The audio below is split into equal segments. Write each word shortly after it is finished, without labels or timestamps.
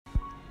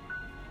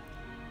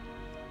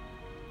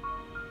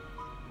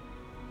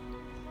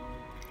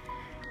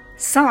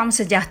Salam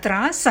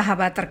sejahtera,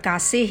 sahabat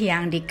terkasih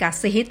yang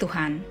dikasihi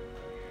Tuhan.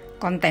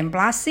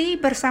 Kontemplasi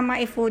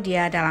bersama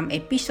Evodia dalam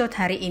episode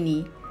hari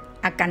ini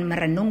akan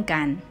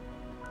merenungkan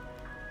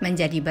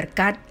menjadi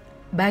berkat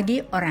bagi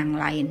orang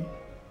lain.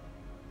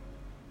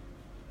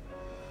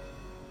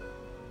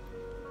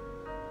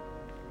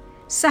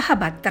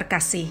 Sahabat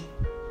terkasih,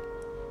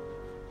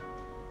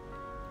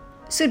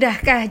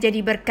 sudahkah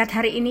jadi berkat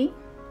hari ini?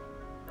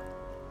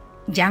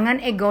 Jangan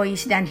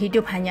egois dan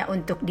hidup hanya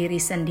untuk diri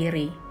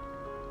sendiri.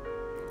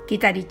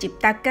 Kita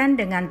diciptakan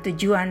dengan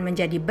tujuan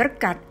menjadi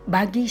berkat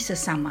bagi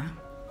sesama.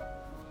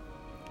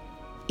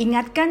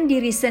 Ingatkan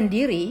diri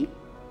sendiri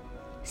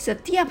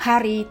setiap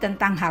hari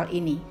tentang hal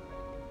ini.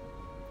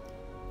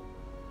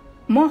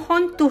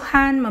 Mohon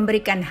Tuhan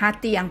memberikan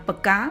hati yang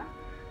peka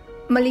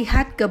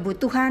melihat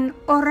kebutuhan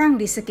orang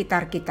di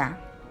sekitar kita.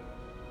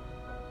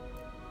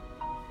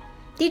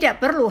 Tidak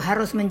perlu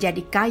harus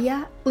menjadi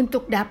kaya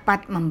untuk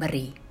dapat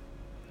memberi.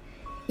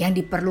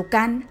 Yang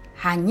diperlukan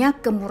hanya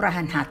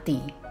kemurahan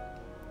hati.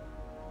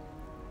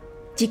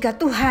 Jika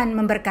Tuhan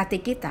memberkati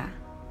kita,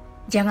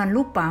 jangan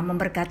lupa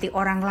memberkati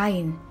orang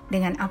lain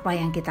dengan apa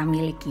yang kita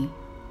miliki.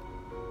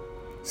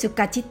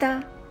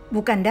 Sukacita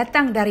bukan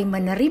datang dari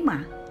menerima,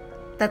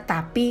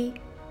 tetapi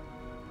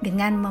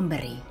dengan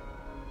memberi.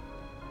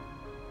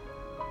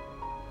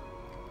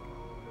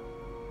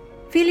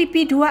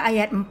 Filipi 2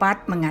 ayat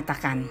 4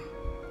 mengatakan,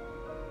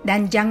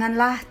 "Dan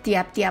janganlah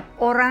tiap-tiap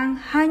orang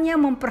hanya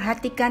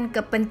memperhatikan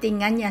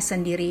kepentingannya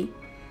sendiri,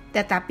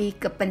 tetapi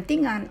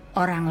kepentingan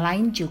orang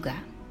lain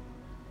juga."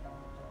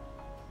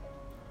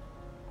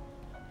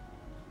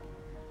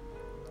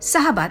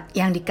 Sahabat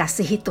yang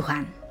dikasihi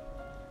Tuhan,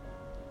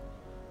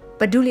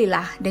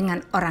 pedulilah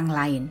dengan orang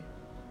lain.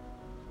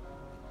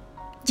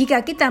 Jika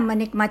kita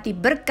menikmati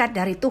berkat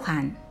dari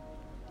Tuhan,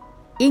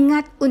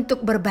 ingat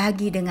untuk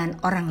berbagi dengan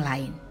orang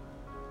lain.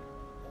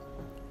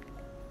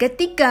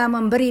 Ketika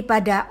memberi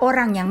pada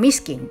orang yang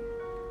miskin,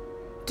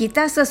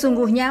 kita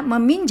sesungguhnya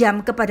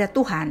meminjam kepada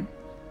Tuhan,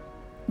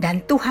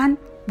 dan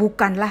Tuhan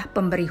bukanlah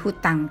pemberi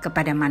hutang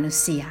kepada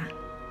manusia.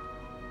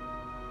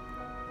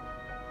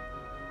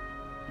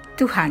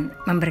 Tuhan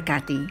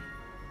memberkati.